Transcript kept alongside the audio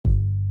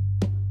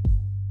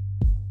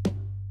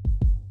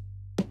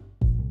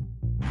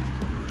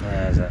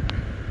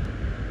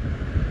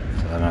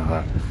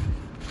o'clock.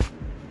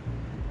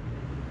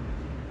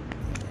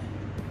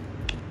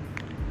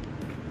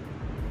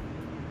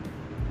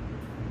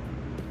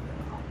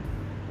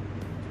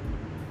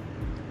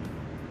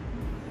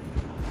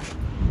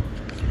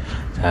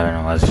 I live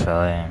in West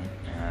Philly, in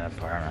an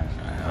apartment.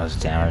 It was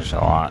damaged a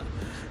lot.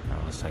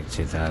 It was like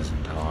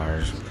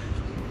 $2,000.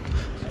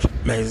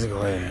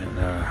 Basically,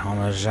 the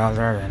homeless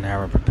shelter, they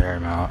never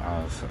prepared me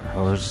of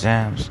food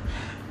stamps.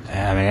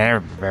 I mean, they never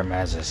prepared me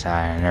as a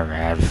society. I never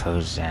had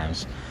food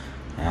stamps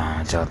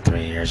until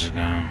 3 years ago.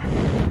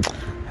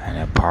 And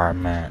the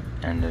apartment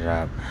ended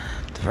up,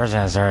 the first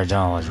thing I started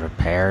doing was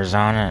repairs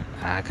on it.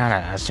 I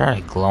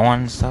started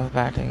gluing stuff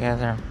back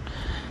together.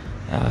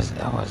 That was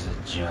a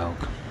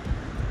joke.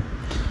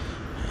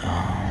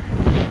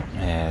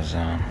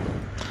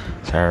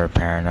 Started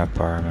repairing the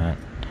apartment,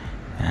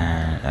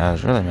 and it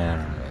was really made out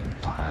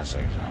of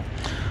plastic.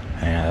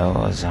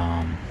 So,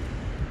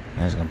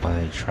 it was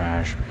completely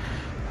trash.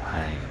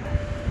 Like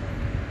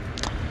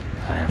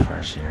the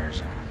first year or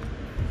so.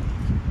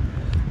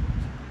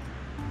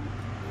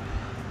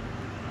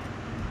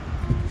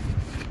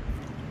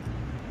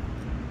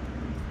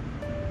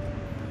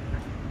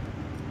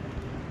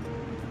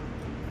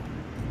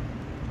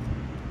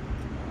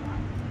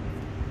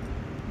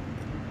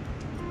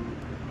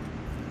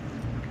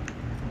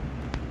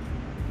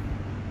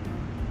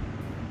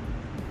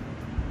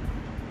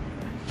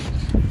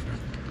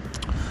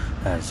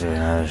 Let's do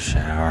another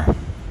shower.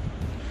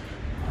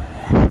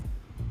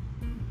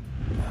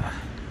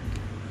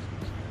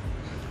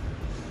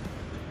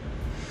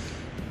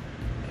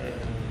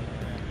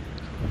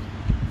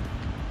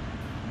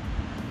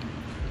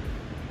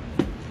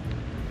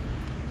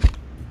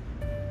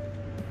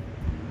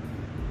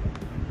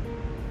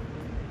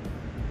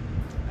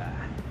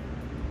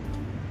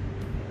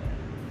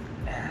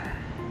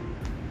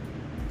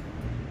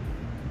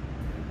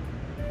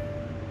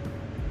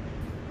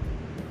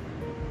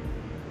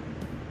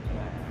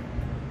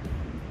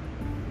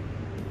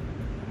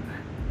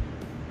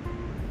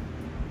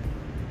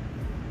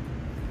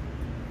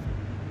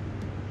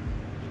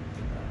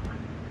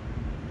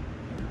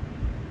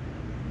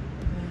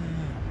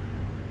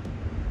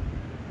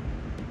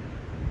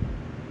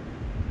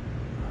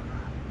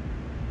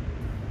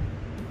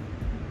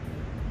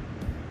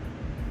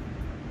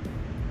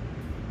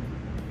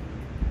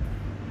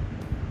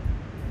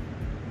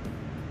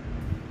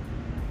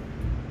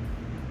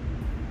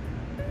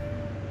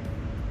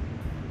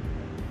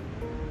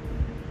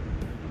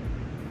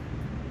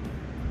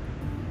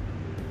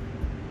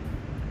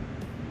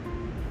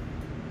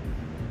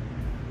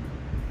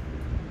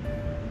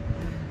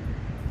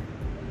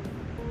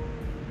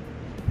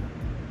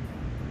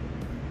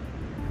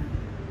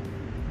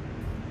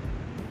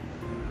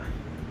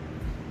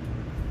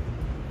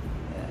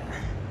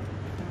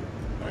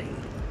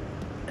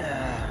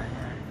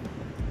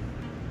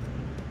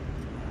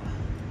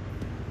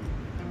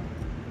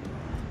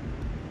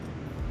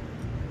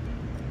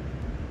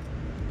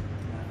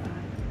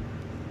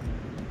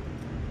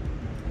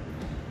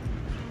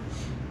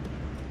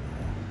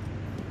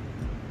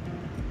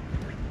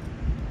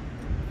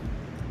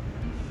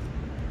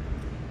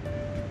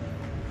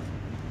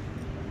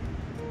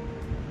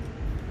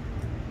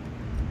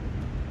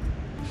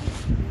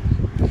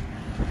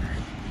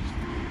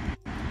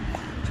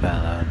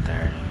 About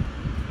 11:30.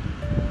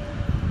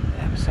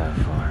 Episode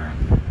 4.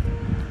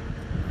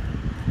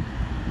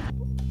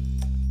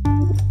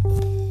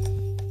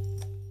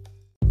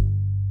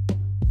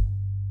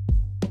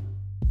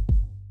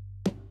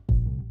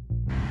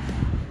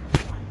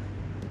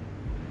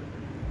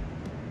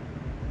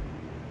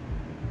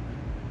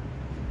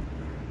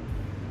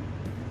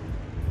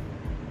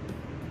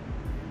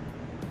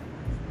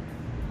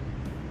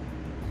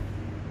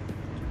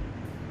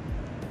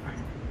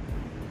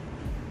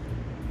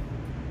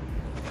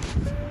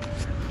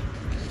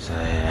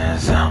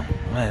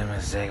 Made a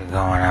mistake of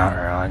going out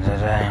early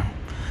today.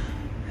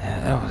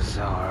 Yeah, it was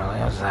so early.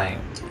 It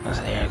was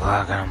 8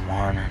 o'clock in the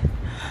morning.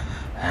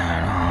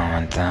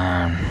 And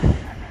then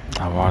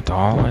I walked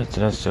all the way to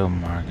the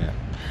supermarket.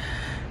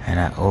 And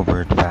I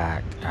Ubered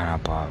back and I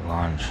bought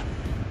lunch.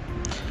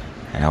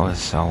 And it was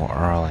so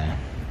early.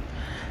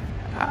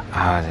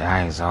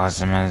 I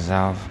exhausted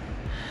myself.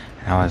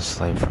 And I was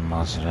asleep for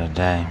most of the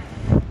day.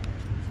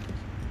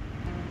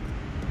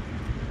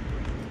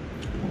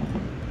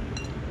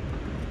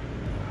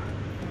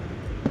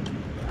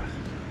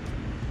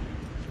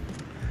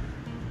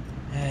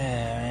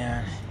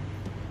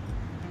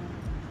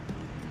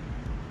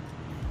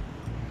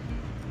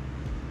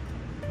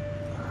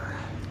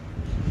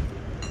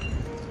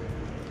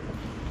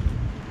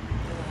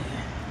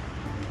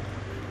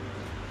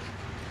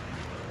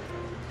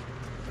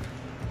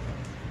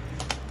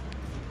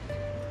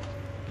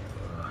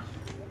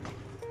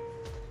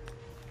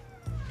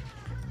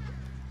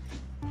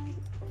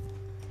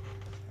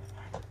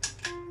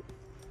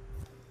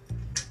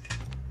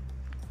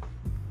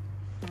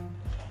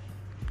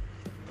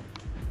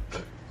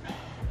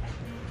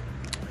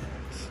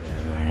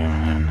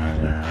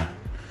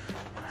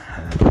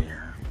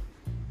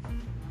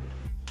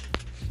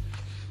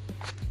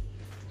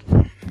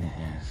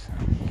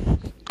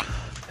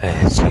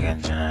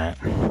 chicken tonight.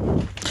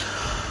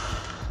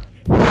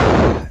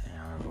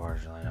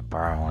 Unfortunately, the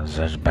apartment was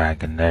in such bad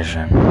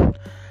condition.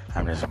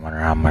 I'm just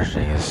wondering how much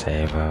they could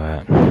save of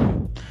it.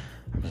 I'm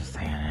just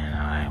thinking,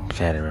 like,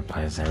 she had to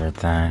replace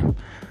everything.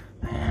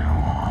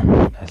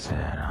 That's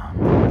it.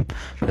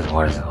 Just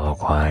what does it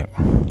look like?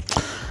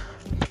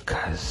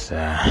 Because,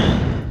 I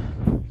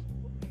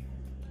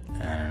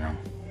don't know.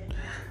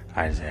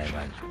 I just had,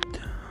 like,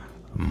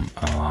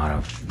 a lot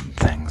of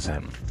things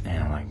that,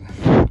 like,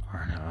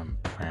 aren't in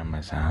my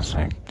family's house,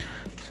 like,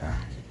 so.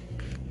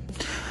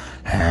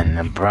 And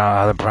the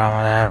other problem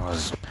with that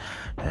was,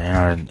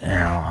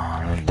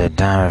 the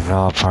time it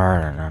fell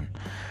apart, and then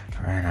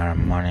I ran out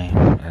of money.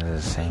 At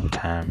the same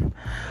time,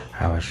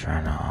 I was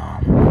trying to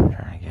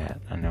get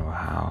a new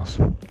house.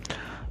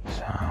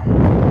 So,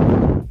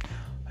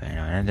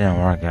 and it didn't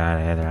work out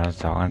either. I was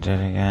talking to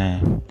the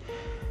guy,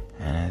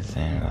 and it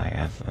seemed like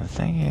I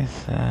think he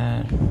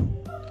said,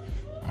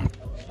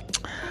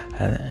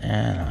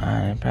 and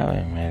I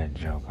probably made a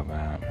joke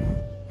about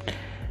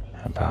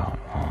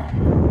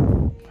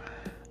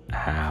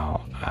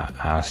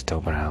how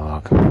stupid I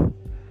look. And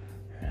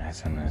I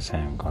asked him the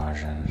same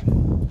questions.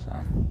 So,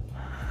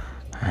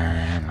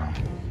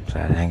 so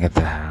I didn't get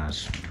the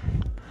house.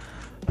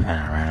 And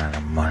I ran out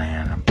of money,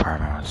 and the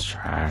apartment was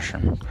trash,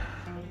 and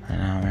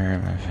now I'm here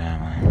with my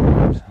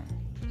family.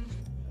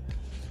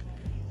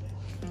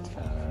 So,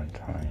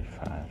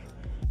 25.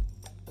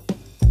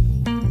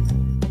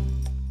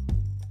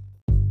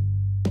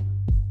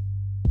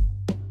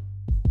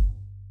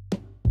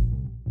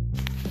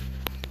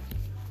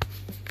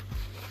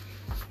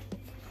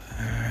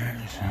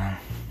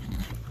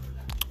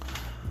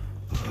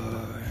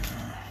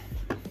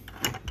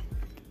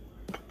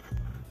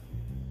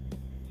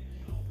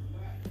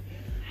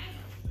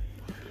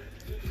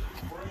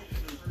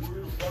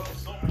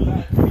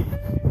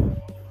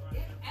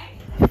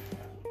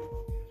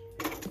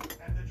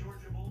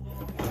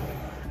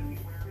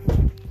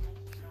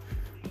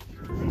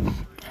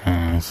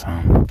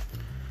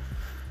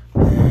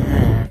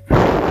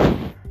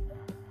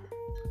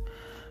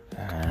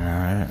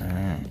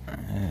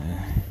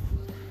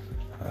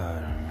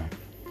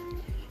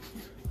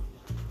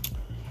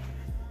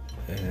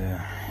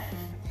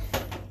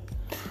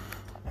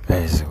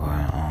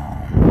 Basically,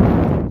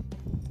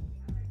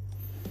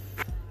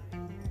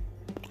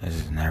 this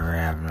has never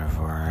happened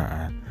before.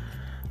 I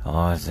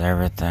lost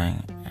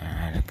everything, and I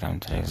had to come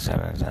to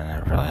acceptance. I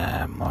never really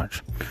had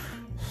much,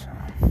 so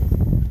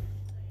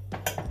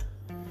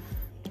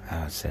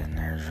I was sitting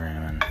there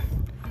dreaming.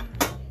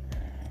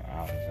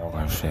 I was so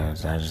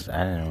confused. I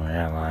didn't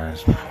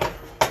realize,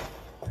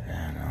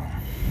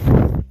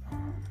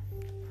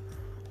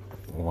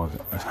 what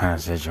kind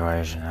of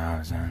situation I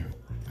was in.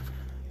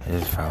 It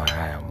just felt like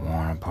I had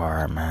one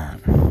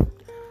apartment.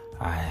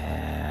 I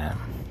had,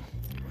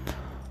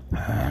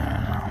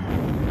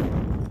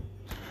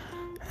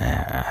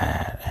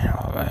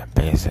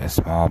 a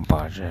small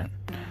budget,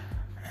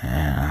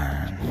 and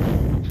I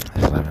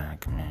just lived in a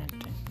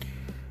community.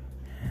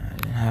 And I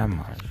didn't have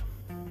much.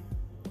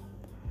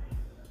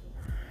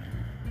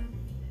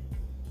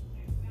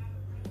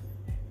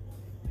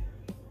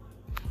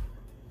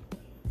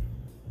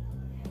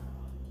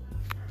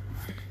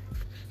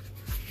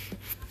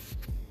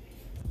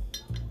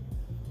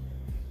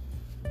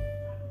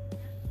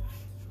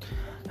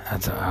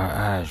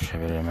 I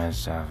attributed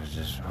myself as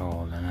just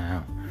holding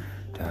out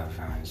till I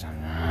found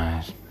something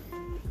nice.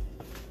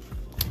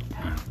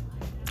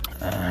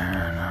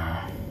 And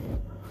I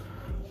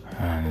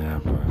ended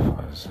up with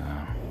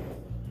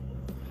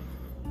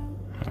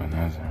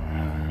nothing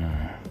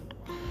really.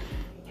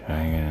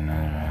 Trying to get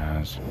another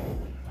house,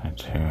 like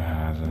 2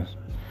 houses,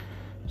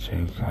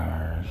 2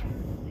 cars.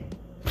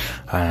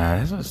 I know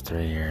this was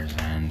 3 years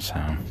in, so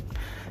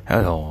it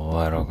was a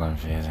little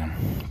confusing,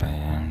 but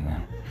yeah.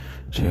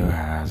 2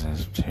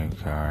 houses, 2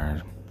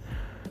 cars,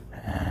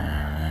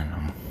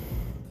 and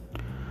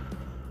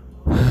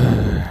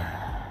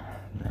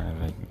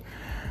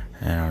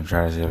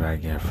try to see if I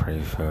can get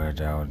free food at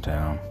the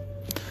hotel,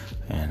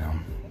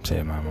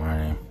 save my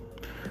money,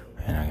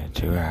 get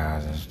 2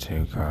 houses,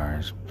 2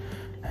 cars,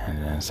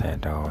 and then stay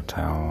at the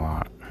hotel a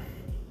lot,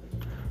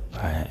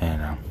 but,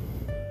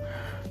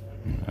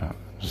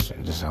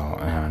 just all,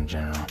 in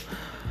general,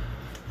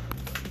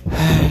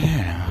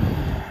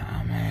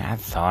 I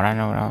thought I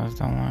knew what I was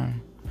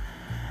doing,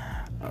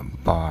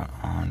 but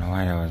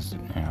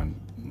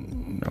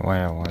the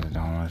way it was, the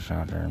homeless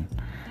shelter,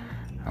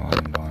 I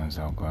wasn't doing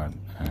so good,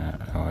 and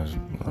it was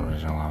the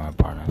reason why my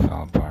apartment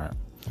fell apart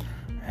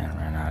and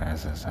ran out of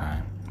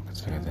SSI,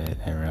 because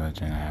they really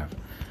didn't have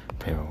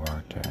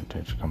paperwork to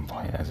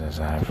complete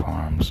SSI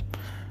forms,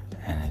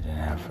 and they didn't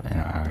have,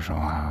 actual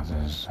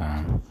houses,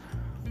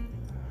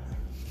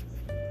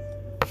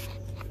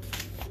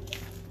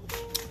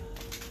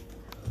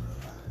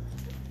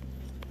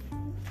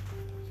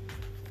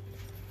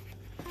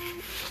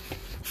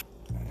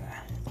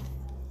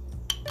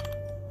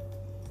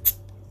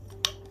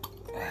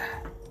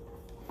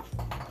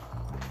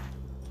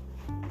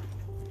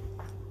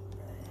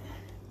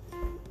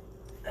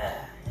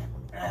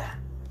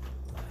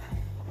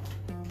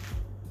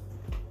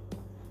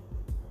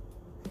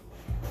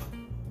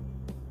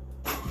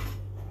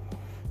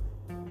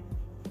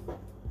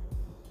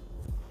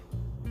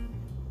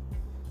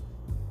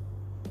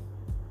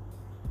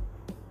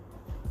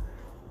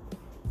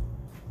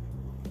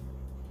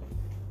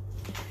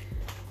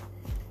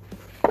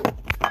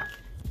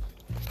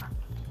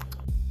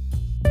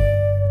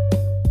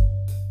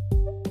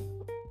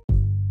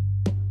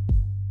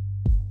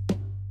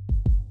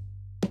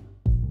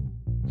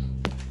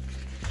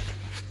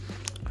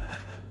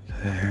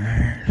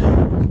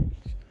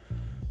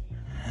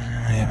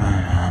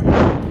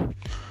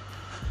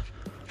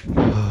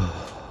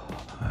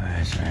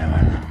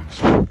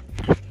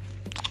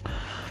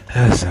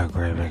 was so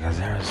great because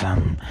there was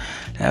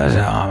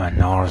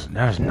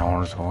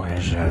noticeable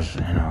issues,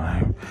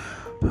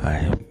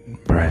 like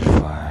red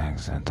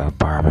flags at the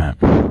apartment.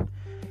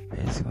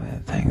 Basically,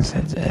 things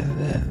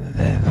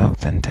they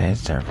looked and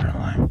tasted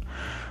differently.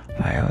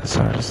 Like it was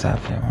sort of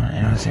stuff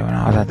see when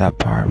I was at the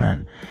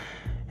apartment,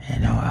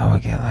 I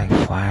would get like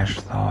flash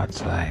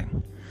thoughts like,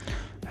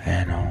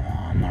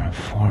 I'm on a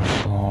fourth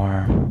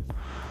floor.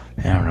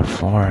 The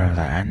floor is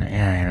like,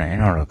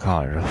 the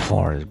color, the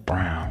floor is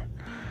brown.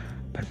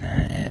 But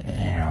then,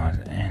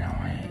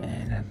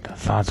 the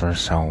thoughts were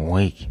so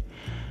weak.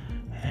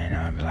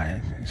 It'd be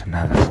like,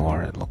 sometimes the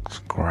floor, it looks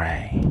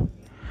gray.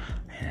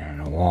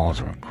 The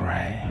walls were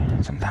gray.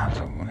 Sometimes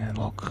it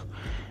looked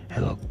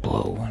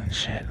blue and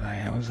shit.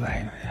 Like, it was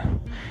like,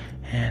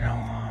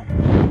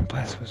 the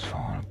place was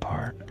falling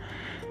apart.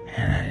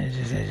 And it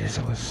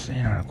just was,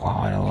 the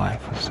quality of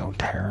life was so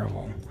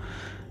terrible.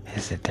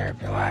 You sit there and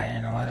be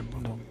like,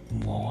 the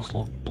walls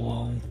look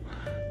blue,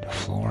 the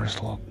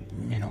floors look,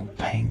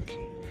 pink.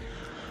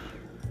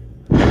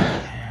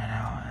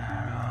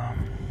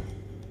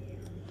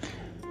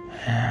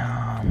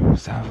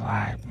 Stuff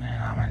like,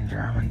 I'm in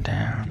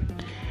Germantown,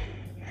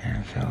 and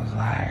it feels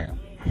like,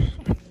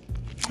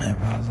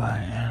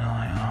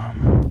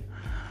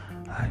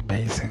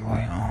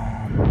 basically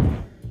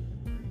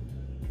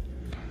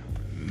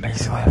it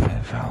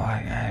felt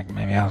like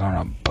maybe I was on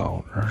a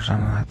boat or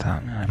something like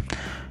that.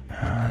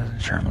 I was in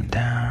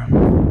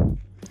Germantown.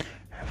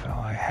 It felt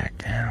like heck,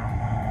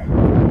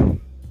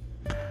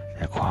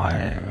 the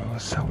quality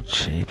was so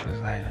cheap. It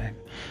was like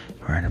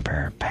wearing a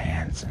pair of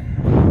pants,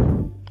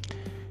 and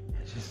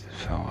it just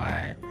felt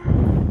like,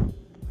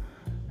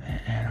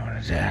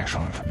 the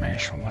actual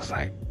information was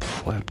like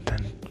flipped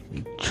and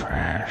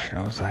trash. It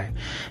was like,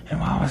 and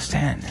while I was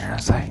standing there, I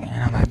was like,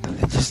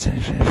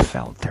 it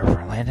felt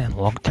differently. It didn't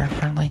look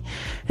differently.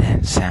 It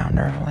didn't sound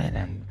differently.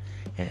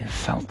 It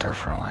felt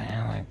differently.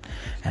 And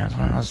it was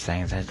one of those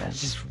things that I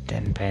just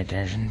didn't pay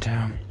attention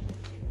to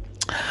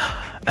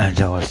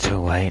until it was too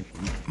late,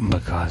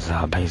 because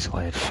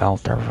basically it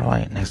felt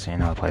differently. Next thing you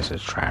know, the place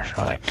was trash.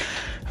 It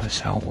was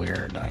so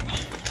weird.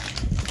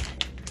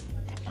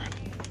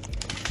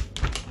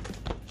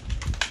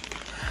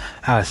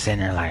 I was sitting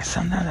there like,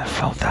 sometimes I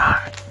felt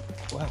hot.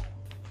 Whoa.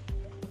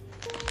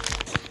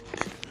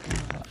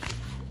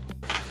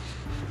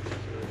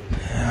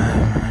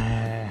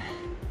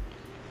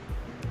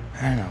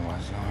 I don't know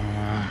what's going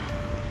on.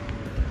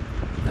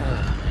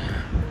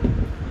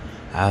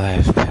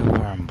 People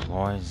were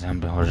employed,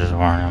 some people just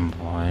weren't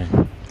employed.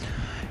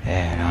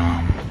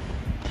 And,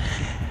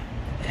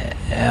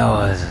 it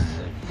was,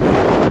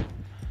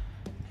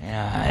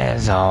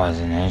 it's always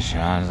an issue.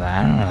 I was like,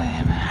 I don't really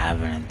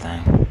have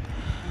anything.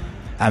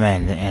 I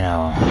mean,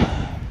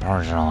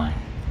 personally,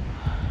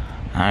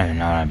 I don't even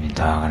know what I'd be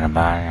talking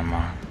about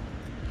anymore.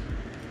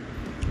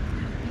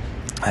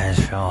 I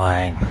just feel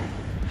like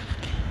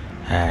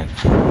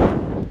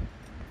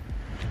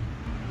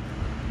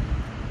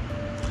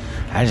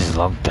I just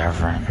look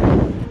different.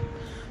 I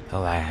feel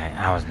like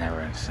I was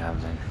never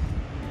accepted.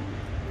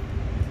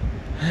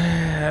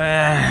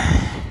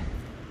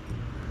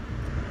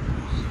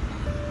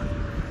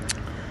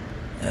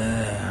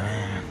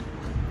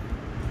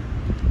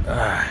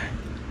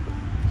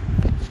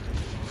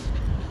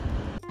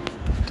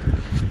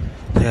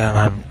 Yeah,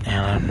 my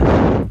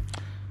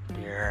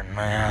beer and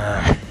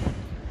my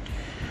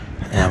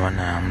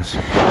M&M's.